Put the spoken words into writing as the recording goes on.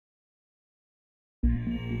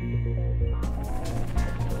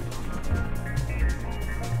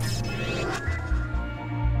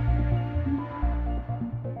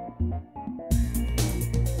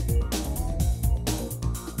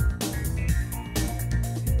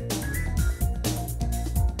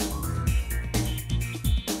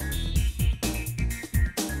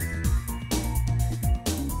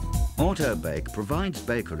AutoBake provides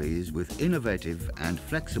bakeries with innovative and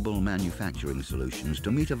flexible manufacturing solutions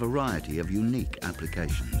to meet a variety of unique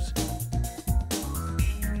applications.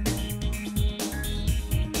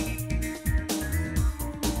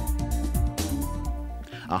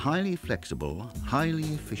 A highly flexible,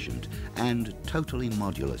 highly efficient and totally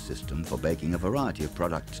modular system for baking a variety of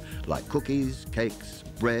products like cookies, cakes,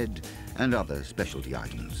 bread and other specialty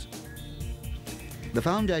items. The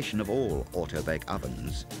foundation of all AutoBake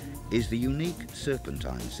ovens is the unique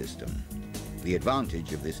Serpentine system. The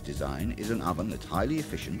advantage of this design is an oven that's highly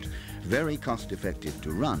efficient, very cost-effective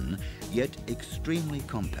to run, yet extremely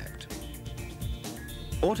compact.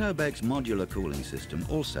 AutoBake's modular cooling system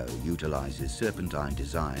also utilizes Serpentine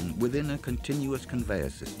design within a continuous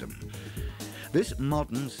conveyor system. This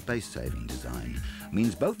modern space-saving design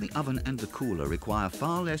means both the oven and the cooler require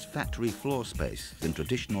far less factory floor space than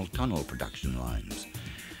traditional tunnel production lines,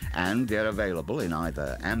 and they're available in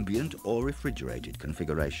either ambient or refrigerated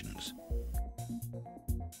configurations.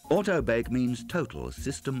 AutoBake means total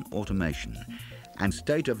system automation and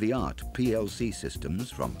state-of-the-art PLC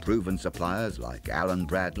systems from proven suppliers like Allen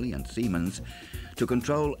Bradley and Siemens to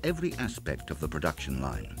control every aspect of the production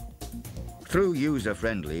line. Through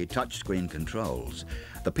user-friendly touchscreen controls,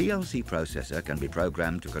 the PLC processor can be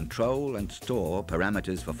programmed to control and store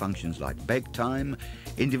parameters for functions like bake time,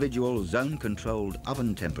 individual zone-controlled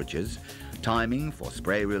oven temperatures, timing for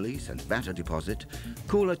spray release and batter deposit,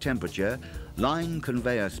 cooler temperature, line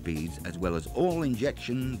conveyor speeds, as well as all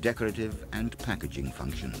injection, decorative and packaging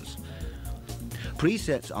functions.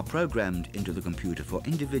 Presets are programmed into the computer for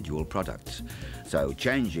individual products, so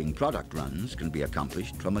changing product runs can be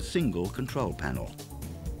accomplished from a single control panel.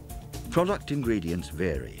 Product ingredients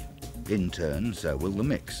vary. In turn, so will the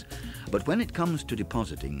mix. But when it comes to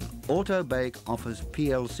depositing, AutoBake offers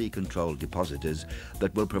PLC-controlled depositors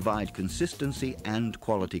that will provide consistency and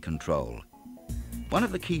quality control. One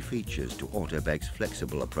of the key features to AutoBake's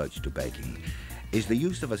flexible approach to baking is the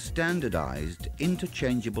use of a standardized,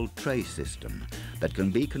 interchangeable tray system that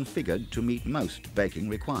can be configured to meet most baking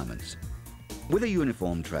requirements. With a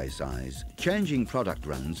uniform tray size, changing product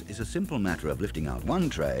runs is a simple matter of lifting out one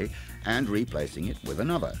tray and replacing it with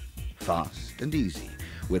another. Fast and easy,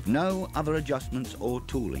 with no other adjustments or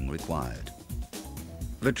tooling required.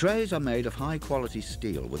 The trays are made of high-quality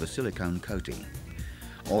steel with a silicone coating.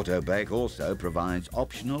 AutoBake also provides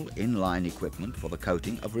optional inline equipment for the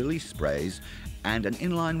coating of release sprays and an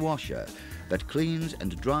inline washer that cleans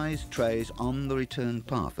and dries trays on the return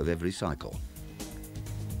path of every cycle.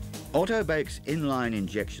 AutoBake's inline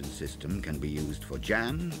injection system can be used for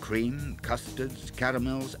jam, cream, custards,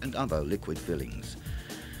 caramels and other liquid fillings.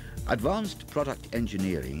 Advanced product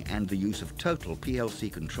engineering and the use of total PLC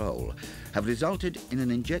control have resulted in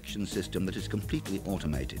an injection system that is completely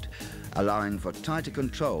automated, allowing for tighter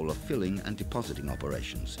control of filling and depositing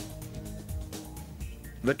operations.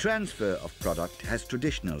 The transfer of product has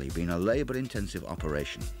traditionally been a labor-intensive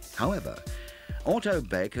operation. However,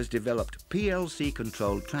 AutoBake has developed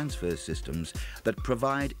PLC-controlled transfer systems that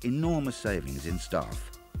provide enormous savings in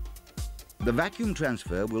staff. The vacuum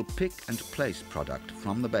transfer will pick and place product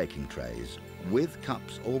from the baking trays, with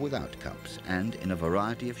cups or without cups, and in a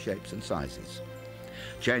variety of shapes and sizes.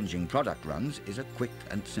 Changing product runs is a quick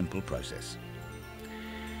and simple process.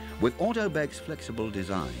 With AutoBake's flexible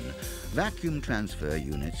design, vacuum transfer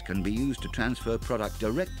units can be used to transfer product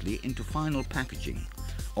directly into final packaging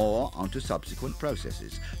or onto subsequent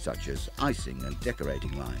processes, such as icing and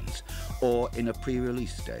decorating lines, or in a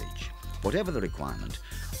pre-release stage. Whatever the requirement,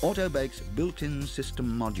 AutoBake's built-in system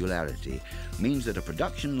modularity means that a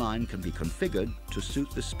production line can be configured to suit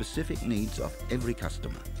the specific needs of every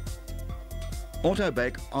customer.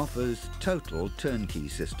 AutoBake offers total turnkey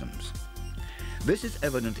systems. This is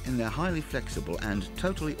evident in their highly flexible and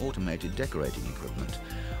totally automated decorating equipment,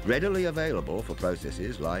 readily available for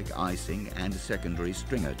processes like icing and secondary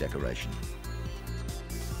stringer decoration.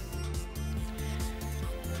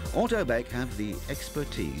 AutoBake have the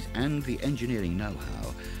expertise and the engineering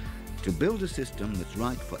know-how to build a system that's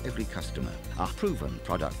right for every customer, a proven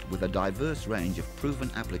product with a diverse range of proven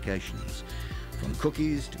applications, from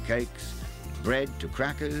cookies to cakes, bread to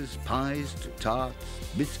crackers, pies to tarts,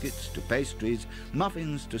 biscuits to pastries,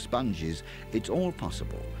 muffins to sponges. It's all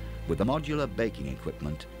possible with the modular baking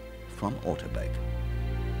equipment from AutoBake.